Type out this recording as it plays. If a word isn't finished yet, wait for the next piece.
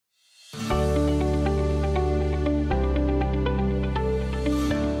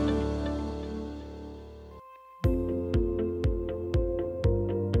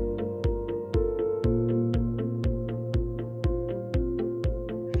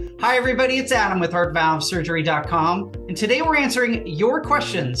Hi, everybody. It's Adam with HeartValveSurgery.com. And today we're answering your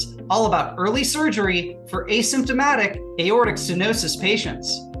questions all about early surgery for asymptomatic aortic stenosis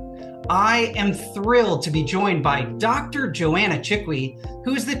patients. I am thrilled to be joined by Dr. Joanna Chikwe,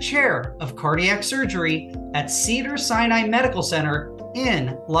 who is the chair of cardiac surgery at Cedars-Sinai Medical Center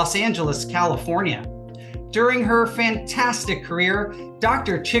in Los Angeles, California. During her fantastic career,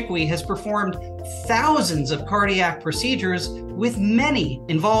 Dr. Chikwe has performed thousands of cardiac procedures, with many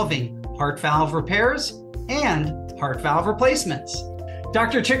involving heart valve repairs and heart valve replacements.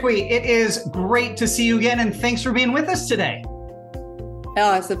 Dr. Chikwe, it is great to see you again, and thanks for being with us today.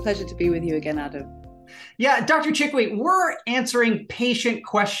 Oh, it's a pleasure to be with you again, Adam. Yeah, Dr. Chikwe, we're answering patient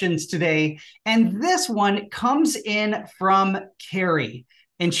questions today, and this one comes in from Carrie,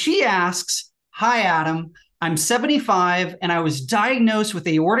 and she asks, "Hi, Adam. I'm 75 and I was diagnosed with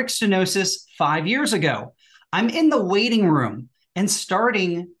aortic stenosis 5 years ago. I'm in the waiting room and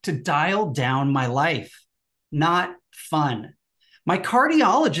starting to dial down my life. Not fun. My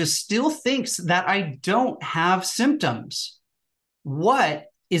cardiologist still thinks that I don't have symptoms. What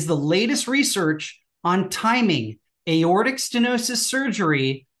is the latest research on timing aortic stenosis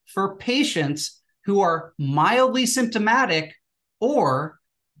surgery for patients who are mildly symptomatic or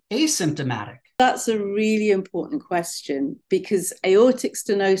asymptomatic?" That's a really important question, because aortic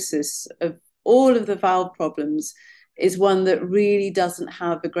stenosis, of all of the valve problems, is one that really doesn't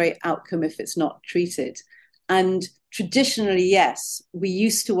have a great outcome if it's not treated. And traditionally, yes, we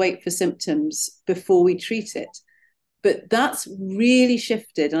used to wait for symptoms before we treat it. But that's really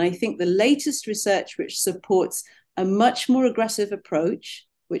shifted. And I think the latest research, which supports a much more aggressive approach,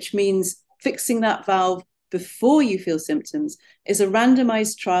 which means fixing that valve before you feel symptoms, is a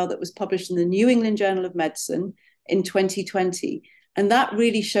randomized trial that was published in the New England Journal of Medicine in 2020. And that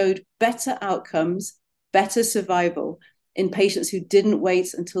really showed better outcomes, better survival in patients who didn't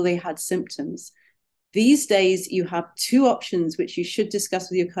wait until they had symptoms. These days, you have two options which you should discuss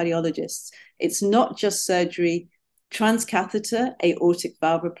with your cardiologists. It's not just surgery. Transcatheter aortic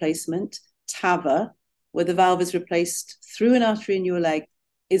valve replacement, TAVR, where the valve is replaced through an artery in your leg,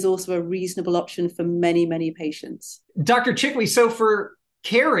 is also a reasonable option for many, many patients. Dr. Chikwe, so for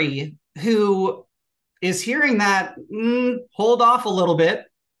Carrie, who is hearing that, hold off a little bit,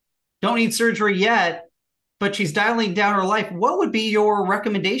 don't need surgery yet, but she's dialing down her life, what would be your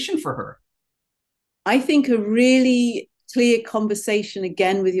recommendation for her? I think a really clear conversation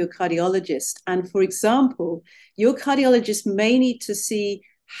again with your cardiologist. And for example, your cardiologist may need to see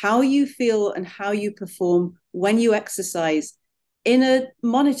how you feel and how you perform when you exercise in a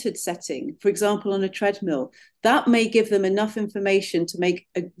monitored setting, for example, on a treadmill. That may give them enough information to make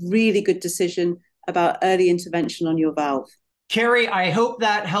a really good decision about early intervention on your valve. Carrie, I hope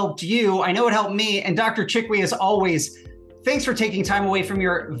that helped you. I know it helped me. And Dr. Chikwe, as always, thanks for taking time away from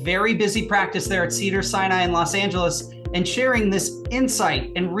your very busy practice there at Cedars-Sinai in Los Angeles and sharing this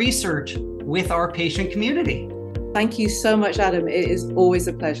insight and research with our patient community. Thank you so much, Adam. It is always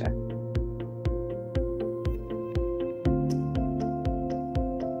a pleasure.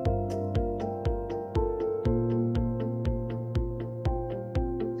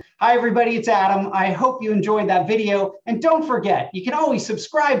 Hi, everybody, it's Adam. I hope you enjoyed that video. And don't forget, you can always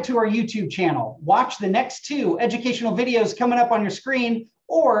subscribe to our YouTube channel, watch the next 2 educational videos coming up on your screen,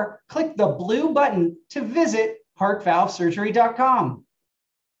 or click the blue button to visit HeartValveSurgery.com.